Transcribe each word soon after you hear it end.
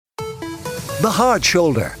The Hard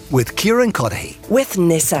Shoulder with Kieran with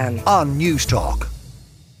Nissan on Newstalk.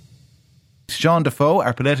 Sean Defoe,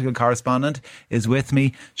 our political correspondent, is with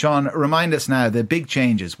me. Sean, remind us now, the big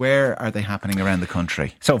changes, where are they happening around the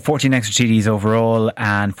country? So 14 extra TDs overall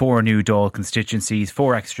and 4 new Dáil constituencies,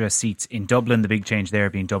 4 extra seats in Dublin. The big change there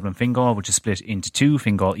being Dublin-Fingal, which is split into 2,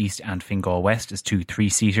 Fingal East and Fingal West as 2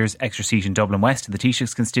 3-seaters. Extra seat in Dublin West in the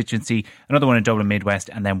Taoiseach's constituency, another one in Dublin Mid-West,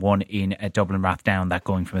 and then one in Dublin Rathdown, that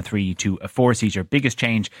going from a 3 to a 4-seater. Biggest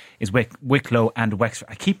change is Wicklow and Wexford.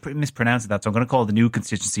 I keep mispronouncing that, so I'm going to call the new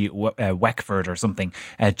constituency Wexford or something,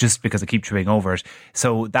 just because I keep tripping over it.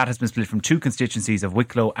 So that has been split from 2 constituencies of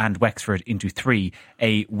Wicklow and Wexford into 3.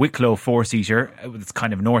 A Wicklow 4-seater, it's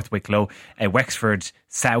kind of North Wicklow, a Wexford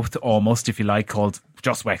South almost, if you like, called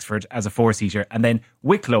just Wexford as a 4-seater, and then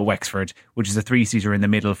Wicklow Wexford, which is a 3-seater in the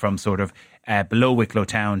middle from sort of below Wicklow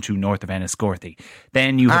town to north of Enniscorthy.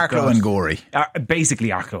 Then you have Arklow and Gorey. Basically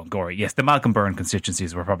Arklow and Gorey, yes. The Malcolm Byrne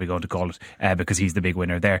constituencies we're probably going to call it, because he's the big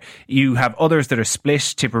winner there. You have others that are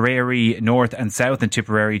split, Tipperary North and South, and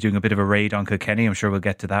Tipperary doing a bit of a raid on Kilkenny. I'm sure we'll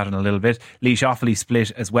get to that in a little bit. Laois Offaly split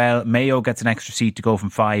as well. Mayo gets an extra seat to go from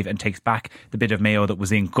 5 and takes back the bit of Mayo that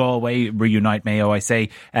was in Galway. Reunite Mayo, I say.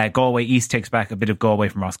 Galway East takes back a bit of Galway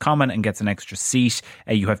from Roscommon and gets an extra seat.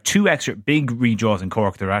 You have 2 extra big redraws in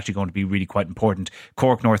Cork that are actually going to be really quite important.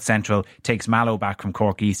 Cork North Central takes Mallow back from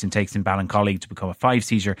Cork East and takes in Ballincollig to become a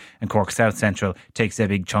 5-seater, and Cork South Central takes a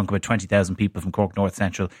big chunk of about 20,000 people from Cork North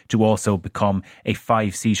Central to also become a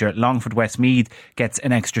 5-seater. Longford Westmeath gets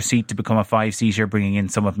an extra seat to become a 5-seater, bringing in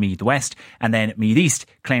some of Meath West, and then Meath East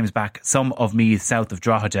claims back some of Meath south of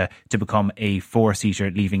Drogheda to become a 4-seater,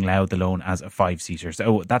 leaving Louth alone as a 5-seater.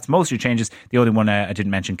 So that's most of your changes. The only one I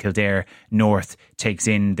didn't mention, Kildare North takes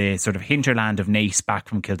in the sort of hinterland of Naas back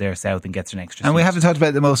from Kildare South and gets an extra seat. And we haven't talked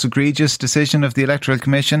about the most egregious decision of the Electoral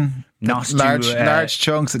Commission. Large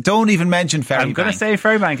chunks. Don't even mention Ferrybank. I'm going to say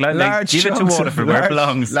Ferrybank. Give it to Waterford where it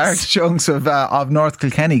belongs. Large chunks of North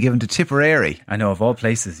Kilkenny given to Tipperary. I know, of all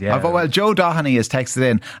places, yeah. Well, Joe Doheny has texted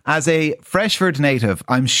in, as a Freshford native,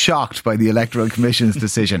 I'm shocked by the Electoral Commission's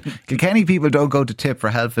decision. Kilkenny people don't go to Tip for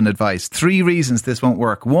help and advice. 3 reasons this won't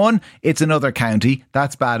work. 1, it's another county.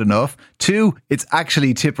 That's bad enough. 2, it's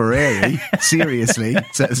actually Tipperary. Seriously,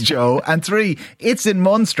 says Joe. And 3, it's in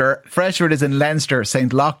Munster. Freshford is in Leinster.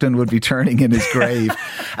 St. Lochtan would be turning in his grave.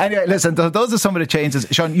 Anyway, listen, those are some of the changes.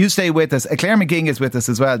 Sean, you stay with us. Claire McGing is with us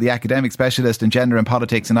as well, the academic specialist in gender and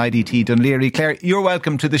politics in IDT Dun Laoghaire. Claire, you're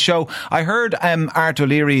welcome to the show. I heard Art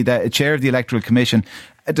O'Leary, the chair of the Electoral Commission,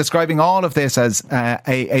 describing all of this as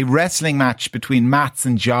a wrestling match between maths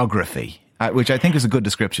and geography, which I think is a good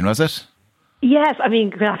description, was it? Yes, I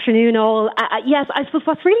mean, good afternoon all. Yes, I suppose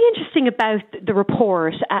what's really interesting about the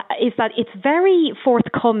report is that it's very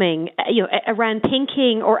forthcoming, around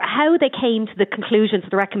thinking or how they came to the conclusions,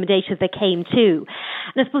 the recommendations they came to.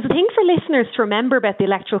 And I suppose the thing for listeners to remember about the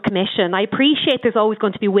Electoral Commission, I appreciate there's always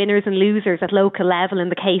going to be winners and losers at local level in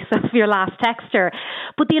the case of your last texter,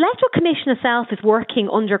 but the Electoral Commission itself is working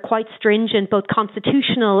under quite stringent both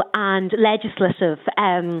constitutional and legislative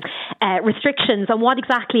restrictions on what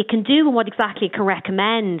exactly it can do and what exactly it can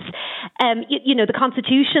recommend. The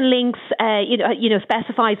Constitution links,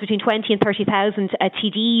 specifies between 20 and 30,000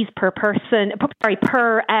 TDs per person, in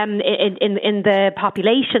the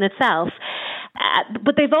population itself.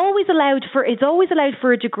 But it's always allowed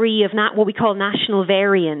for a degree of what we call national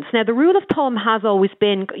variance. Now, the rule of thumb has always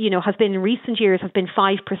been, in recent years, has been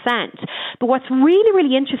 5%. But what's really,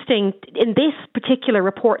 really interesting in this particular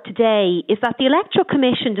report today is that the Electoral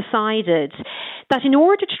Commission decided that in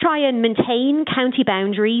order to try and maintain county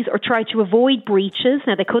boundaries or try to avoid breaches,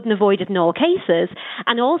 now they couldn't avoid it in all cases,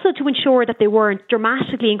 and also to ensure that they weren't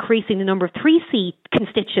dramatically increasing the number of 3-seat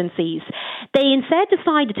constituencies, they instead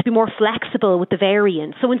decided to be more flexible with the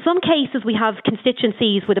variance. So in some cases we have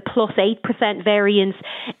constituencies with a plus 8% variance,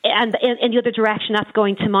 and in the other direction that's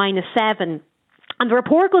going to -7%. And the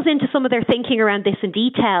report goes into some of their thinking around this in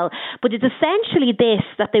detail, but it's essentially this,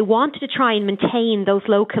 that they wanted to try and maintain those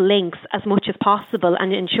local links as much as possible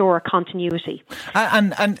and ensure continuity.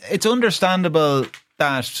 And it's understandable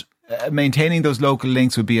that maintaining those local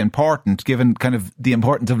links would be important, given kind of the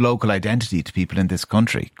importance of local identity to people in this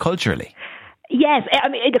country, culturally. Yes, I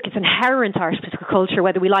mean, look, it's inherent our political culture,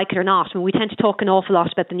 whether we like it or not. I mean, we tend to talk an awful lot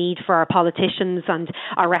about the need for our politicians and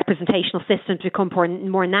our representational system to become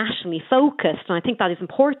more nationally focused, and I think that is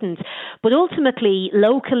important. But ultimately,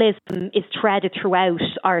 localism is threaded throughout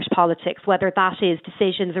Irish politics, whether that is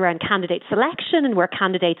decisions around candidate selection and where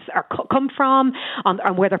candidates come from,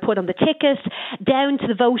 and where they're put on the ticket, down to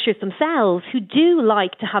the voters themselves, who do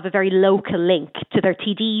like to have a very local link to their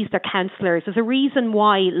TDs, their councillors. There's a reason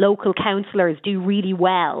why local councillors do really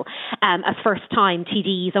well as first-time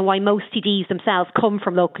TDs, and why most TDs themselves come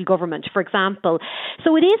from local government, for example.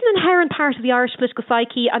 So it is an inherent part of the Irish political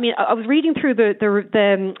psyche. I mean, I was reading through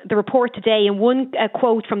the report today, and one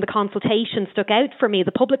quote from the consultation stuck out for me,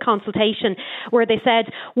 the public consultation, where they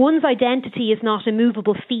said, one's identity is not a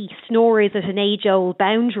movable feast, nor is it an age-old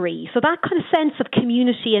boundary. So that kind of sense of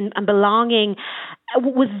community and belonging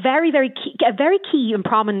was very, very key, a very key and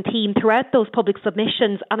prominent theme throughout those public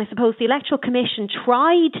submissions. And I suppose the Electoral Commission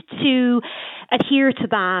tried to adhere to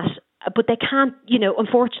that, but they can't,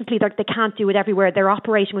 unfortunately, they can't do it everywhere. They're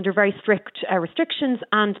operating under very strict restrictions,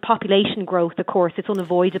 and population growth, of course, it's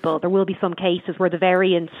unavoidable. There will be some cases where the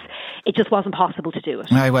variance, it just wasn't possible to do it.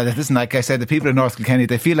 Right, well, listen, like I said, the people in North Kilkenny,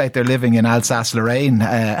 they feel like they're living in Alsace-Lorraine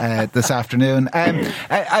this afternoon.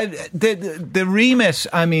 The remit,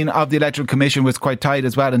 of the Electoral Commission was quite tight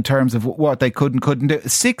as well in terms of what they could and couldn't do.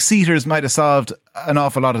 6-seaters might have solved an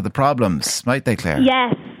awful lot of the problems, might they, Claire?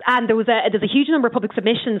 Yes. And there's a huge number of public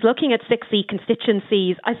submissions looking at 6-seat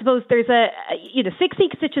constituencies. I suppose there's 6-seat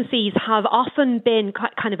constituencies have often been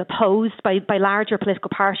kind of opposed by larger political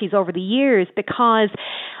parties over the years because,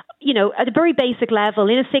 at a very basic level,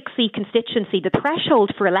 in a 6-seat constituency, the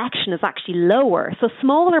threshold for election is actually lower. So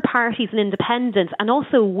smaller parties and independents, and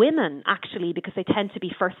also women, actually, because they tend to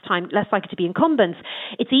be first-time, less likely to be incumbents,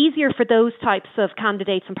 it's easier for those types of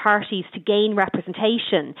candidates and parties to gain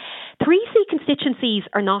representation. 3-seat constituencies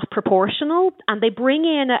are not proportional, and they bring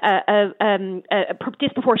in a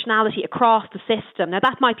disproportionality across the system. Now,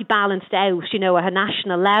 that might be balanced out, at a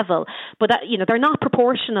national level, but they're not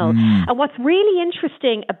proportional. And what's really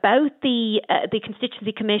interesting about the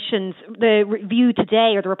constituency commissions, the review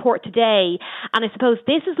today or the report today, and I suppose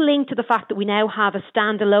this is linked to the fact that we now have a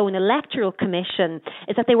standalone electoral commission,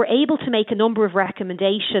 is that they were able to make a number of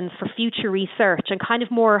recommendations for future research and kind of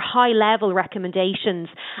more high-level recommendations.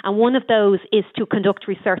 And one of those is to conduct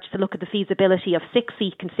research to look at the feasibility of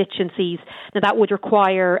 6-seat constituencies. Now, that would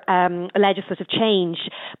require a legislative change,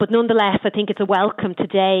 but nonetheless, I think it's a welcome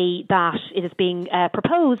today that it is being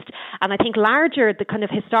proposed. And I think the kind of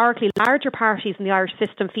historically larger parties in the Irish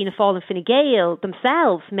system, Fianna Fáil and Fine Gael,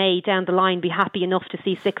 themselves may down the line be happy enough to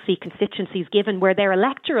see 6-seat constituencies given where their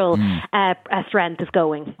electoral strength is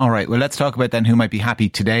going. All right, well, let's talk about then who might be happy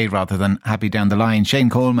today rather than happy down the line. Shane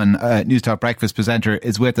Coleman, Newstalk Breakfast presenter,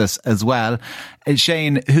 is with us as well.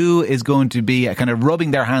 Shane, who is going to be kind of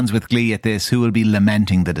rubbing their hands with glee at this? Who will be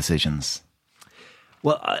lamenting the decisions?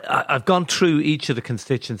 Well, I've gone through each of the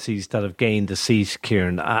constituencies that have gained a seat,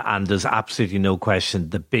 Kieran, and there's absolutely no question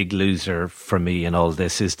the big loser for me in all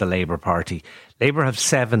this is the Labour Party. Labour have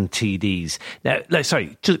 7 TDs. Now,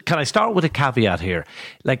 can I start with a caveat here?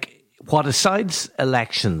 What decides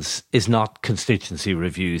elections is not constituency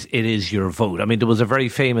reviews, it is your vote. I mean, there was a very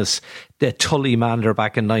famous Tully Mander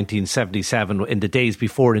back in 1977, in the days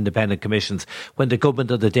before independent commissions, when the government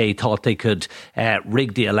of the day thought they could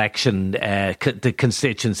rig the election, the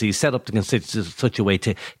constituencies, set up the constituencies in such a way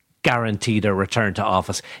to guarantee their return to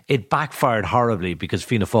office. It backfired horribly because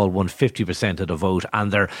Fianna Fáil won 50% of the vote,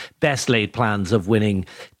 and their best laid plans of winning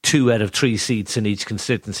 2 out of 3 seats in each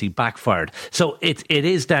constituency backfired. So it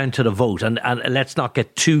is down to the vote, and let's not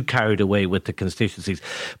get too carried away with the constituencies.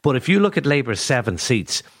 But if you look at Labour's 7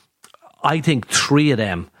 seats, I think 3 of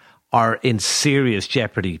them are in serious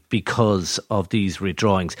jeopardy because of these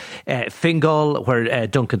redrawings. Fingal, where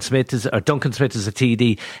Duncan Smith is a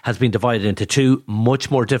TD, has been divided into 2. Much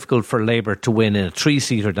more difficult for Labour to win in a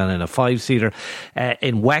 3-seater than in a 5-seater.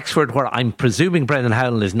 In Wexford, where I'm presuming Brendan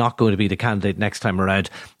Howlin is not going to be the candidate next time around,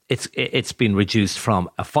 it's been reduced from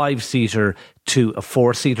a 5-seater to a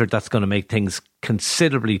 4-seater. That's going to make things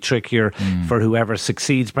considerably trickier for whoever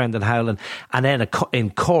succeeds Brendan Howlin. And then in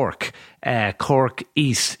Cork, Cork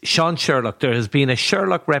East, Sean Sherlock, there has been a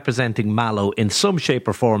Sherlock representing Mallow in some shape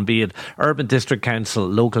or form, be it Urban District Council,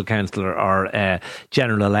 local councillor or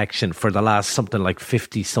general election, for the last something like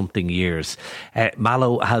 50-something years.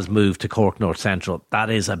 Mallow has moved to Cork North Central. That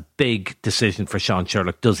is a big decision for Sean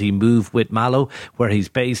Sherlock. Does he move with Mallow, where he's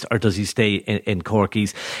based, or does he stay in Cork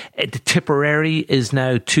East? Tipperary is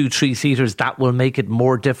now 2 3-seaters. That will make it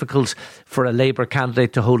more difficult for a Labour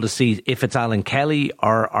candidate to hold a seat if it's Alan Kelly,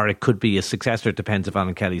 or it could be a successor. It depends if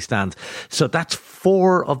Alan Kelly stands. So that's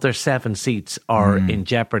 4 of their 7 seats are in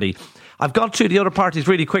jeopardy. I've gone through the other parties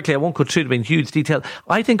really quickly. I won't go through them in huge detail.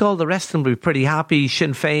 I think all the rest of them will be pretty happy.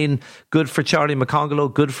 Sinn Féin, good for Charlie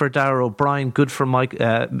McCongelo, good for Darragh O'Brien, good for Michael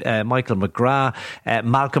McGrath.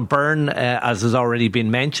 Malcolm Byrne, as has already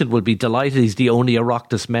been mentioned, will be delighted. He's the only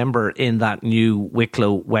Oireachtas member in that new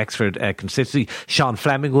Wicklow-Wexford constituency. Sean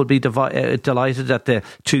Fleming will be delighted at the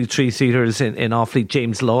 2 3-seaters in Offaly.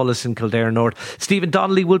 James Lawless in Kildare North. Stephen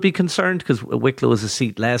Donnelly will be concerned because Wicklow is a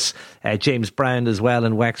seat less. James Brown as well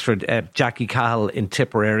in Wexford. Jackie Cahill in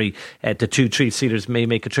Tipperary. The 2 3-seaters may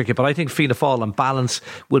make it tricky, but I think Fianna Fáil on balance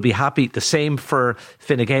will be happy. The same for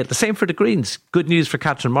Fine Gael, the same for the Greens. Good news for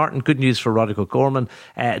Catherine Martin, good news for Roderick O'Gorman.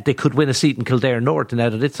 They could win a seat in Kildare North now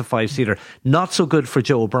that it's a 5-seater. Not so good for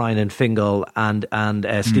Joe O'Brien in Fingal and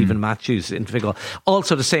Stephen Matthews in Fingal.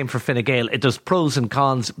 Also the same for Fine Gael. It does pros and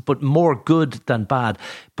cons, but more good than bad.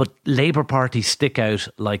 But Labour Party stick out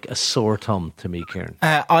like a sore thumb to me, Kieran.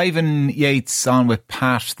 Ivan Yates on with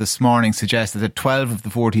Pat this morning suggested that 12 of the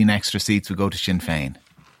 14 extra seats would go to Sinn Féin.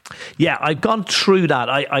 Yeah, I've gone through that.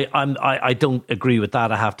 I don't agree with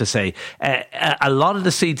that, I have to say. A lot of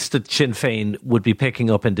the seats that Sinn Féin would be picking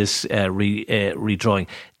up in this redrawing,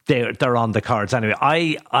 they're on the cards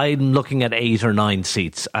anyway. I'm looking at 8 or 9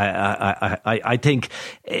 seats. I think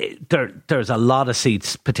there's a lot of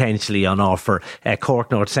seats potentially on offer.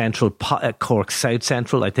 Cork North Central, Cork South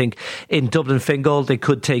Central. I think in Dublin Fingal they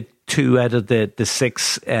could take 2 out of the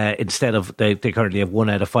 6 instead of they currently have 1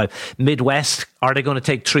 out of 5. Midwest, are they going to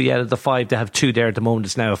take 3 out of the 5? They have 2 there at the moment.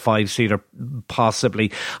 It's now a 5-seater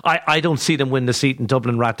possibly. I don't see them win the seat in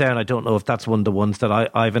Dublin Rathdown. I don't know if that's one of the ones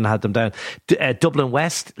that Ivan had them down. Dublin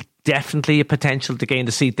West, definitely a potential to gain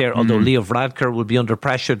the seat there, although Leo Varadkar will be under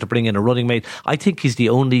pressure to bring in a running mate. I think he's the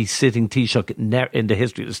only sitting Taoiseach in the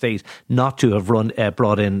history of the state not to have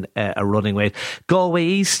brought in a running mate. Galway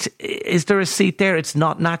East, is there a seat there? It's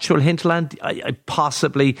not natural hinterland.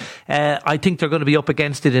 Possibly. I think they're going to be up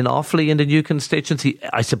against it in Offaly in the new constituency.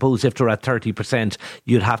 I suppose if they're at 30%,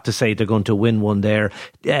 you'd have to say they're going to win one there.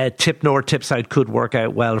 Tip North, Tip South could work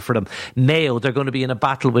out well for them. Mayo, they're going to be in a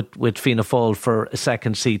battle with Fianna Fáil for a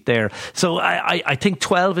second seat there. So I think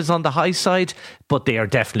 12 is on the high side, but they are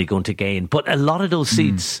definitely going to gain. But a lot of those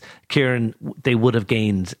seats, Kieran, they would have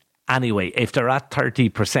gained anyway. If they're at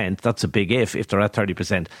 30%, that's a big if. If they're at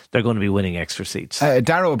 30%, they're going to be winning extra seats.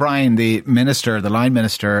 Darragh O'Brien, the minister, the line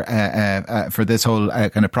minister for this whole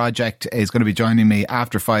kind of project, is going to be joining me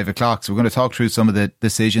after 5 o'clock. So we're going to talk through some of the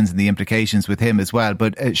decisions and the implications with him as well.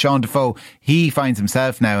 But Sean Defoe, he finds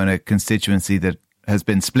himself now in a constituency that has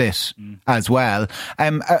been split as well.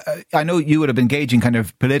 I know you would have been gauging kind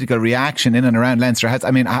of political reaction in and around Leinster.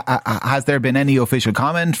 Has there been any official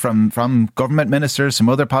comment from government ministers, some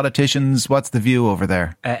other politicians? What's the view over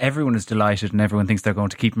there? Everyone is delighted and everyone thinks they're going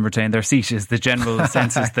to keep and retain their seat is the general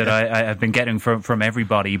census that I've been getting from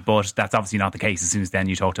everybody, but that's obviously not the case. As soon as then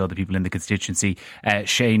you talk to other people in the constituency,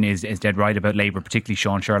 Shane is dead right about Labour, particularly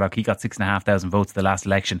Sean Sherlock. He got 6,500 votes the last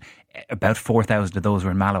election. About 4,000 of those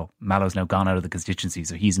were in Mallow. Mallow's now gone out of the constituency,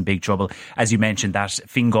 so he's in big trouble. As you mentioned, that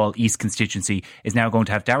Fingal East constituency is now going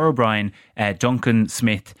to have Darragh O'Brien, Duncan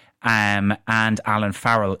Smith and Alan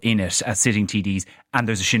Farrell in it as sitting TDs, and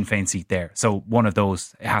there's a Sinn Féin seat there. So one of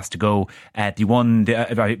those has to go. I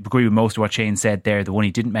agree with most of what Shane said there. The one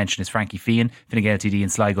he didn't mention is Frankie Fionn, Fine Gael TD in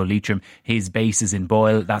Sligo Leitrim. His base is in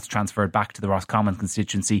Boyle. That's transferred back to the Roscommon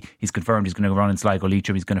constituency. He's confirmed he's going to run in Sligo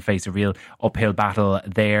Leitrim. He's going to face a real uphill battle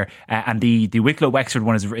there. And the Wicklow Wexford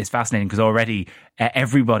one is fascinating because already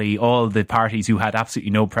everybody, all the parties who had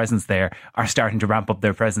absolutely no presence there are starting to ramp up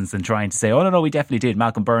their presence and trying to say, oh no, we definitely did.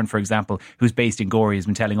 Malcolm Byrne, for example, who's based in Gorey, has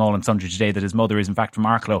been telling all and sundry today that his mother is in fact from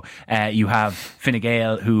Arklow. You have Fine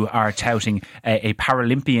Gael who are touting a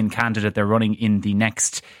Paralympian candidate they're running in the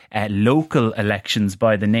next local elections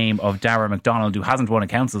by the name of Darragh MacDonald, who hasn't won a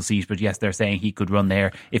council seat, but yes, they're saying he could run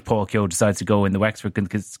there if Paul Keogh decides to go in the Wexford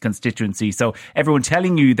constituency. So everyone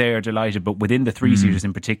telling you they're delighted, but within the 3-seaters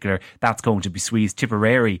in particular, that's going to be squeezed.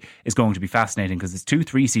 Tipperary is going to be fascinating because it's 2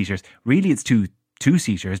 3-seaters. Really, it's 2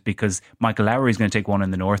 2-seaters because Michael Lowry is going to take one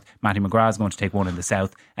in the north, Matty McGrath is going to take one in the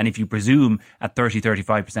south, and if you presume at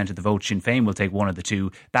 30-35% of the vote Sinn Féin will take one of the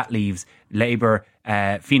 2, that leaves Labour,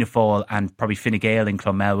 Fianna Fáil and probably Fine Gael in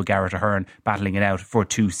Clonmel with Garrett Ahern battling it out for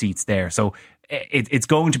 2 seats there. So it's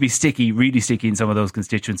going to be sticky, really sticky in some of those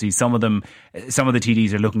constituencies. Some of the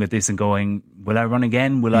TDs are looking at this and going, will I run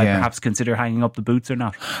again? Will I perhaps consider hanging up the boots or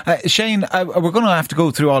not? Shane, we're going to have to go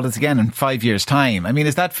through all this again in 5 years' time. I mean,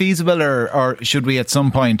 is that feasible, or should we at some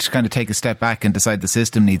point kind of take a step back and decide the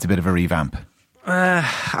system needs a bit of a revamp?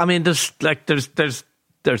 I mean, there's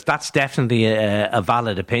that's definitely a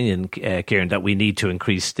valid opinion, Kieran, that we need to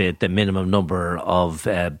increase the minimum number of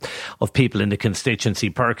people in the constituency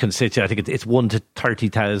per constituency. I think it's 1 to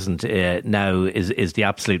 30,000 now is the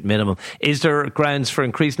absolute minimum. Is there grounds for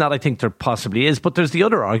increasing that? I think there possibly is. But there's the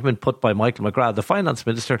other argument put by Michael McGrath, the finance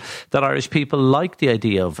minister, that Irish people like the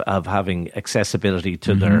idea of having accessibility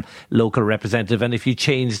to their local representative. And if you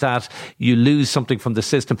change that, you lose something from the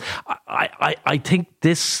system. I think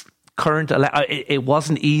this current it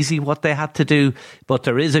wasn't easy what they had to do, but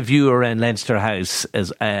there is a view around Leinster House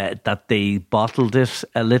as that they bottled it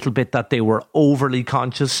a little bit, that they were overly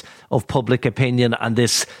conscious of public opinion and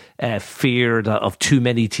this fear of too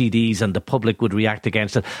many TDs and the public would react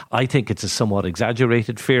against it. I think it's a somewhat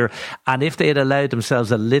exaggerated fear, and if they had allowed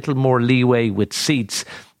themselves a little more leeway with seats,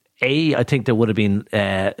 I think there would have been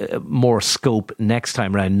more scope next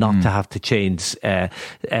time around not to have to change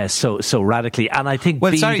so radically. And I think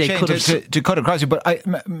Shane, to cut across you, but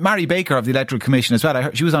Mary Baker of the Electoral Commission as well, I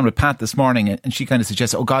heard, she was on with Pat this morning and she kind of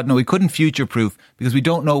suggested, oh God, no, we couldn't future-proof because we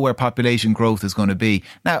don't know where population growth is going to be.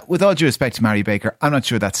 Now, with all due respect to Mary Baker, I'm not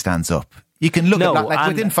sure that stands up. You can look at that, like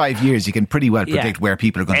within 5 years, you can pretty well predict where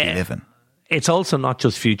people are going to be living. It's also not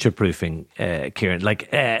just future-proofing, Kieran. Like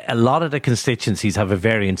a lot of the constituencies have a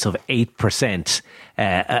variance of 8%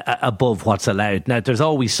 above what's allowed. Now, there's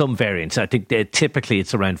always some variance. I think typically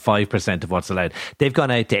it's around 5% of what's allowed. They've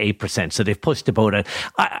gone out to 8%, so they've pushed the boat out.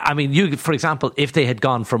 I mean, for example, if they had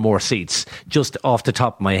gone for more seats, just off the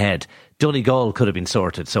top of my head, Donegal could have been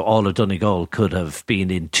sorted. So all of Donegal could have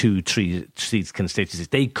been in 2-3 seats constituencies.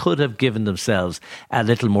 They could have given themselves a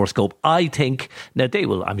little more scope. I think, now they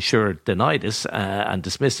will, I'm sure, deny this and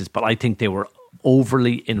dismiss this, but I think they were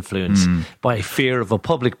overly influenced by fear of a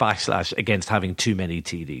public backlash against having too many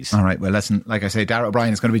TDs. All right, well listen, like I say, Darragh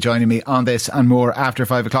O'Brien is going to be joining me on this and more after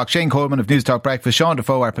 5 o'clock. Shane Coleman of Newstalk Breakfast, Sean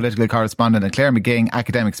Defoe, our political correspondent, and Claire McGing,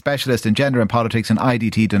 academic specialist in gender and politics, and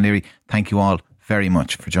IDT Dun Laoghaire. Thank you all very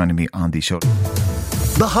much for joining me on the show.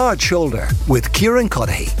 The Hard Shoulder with Kieran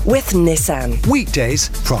Cuddihy. With Nissan. Weekdays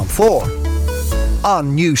from 4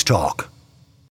 on Newstalk.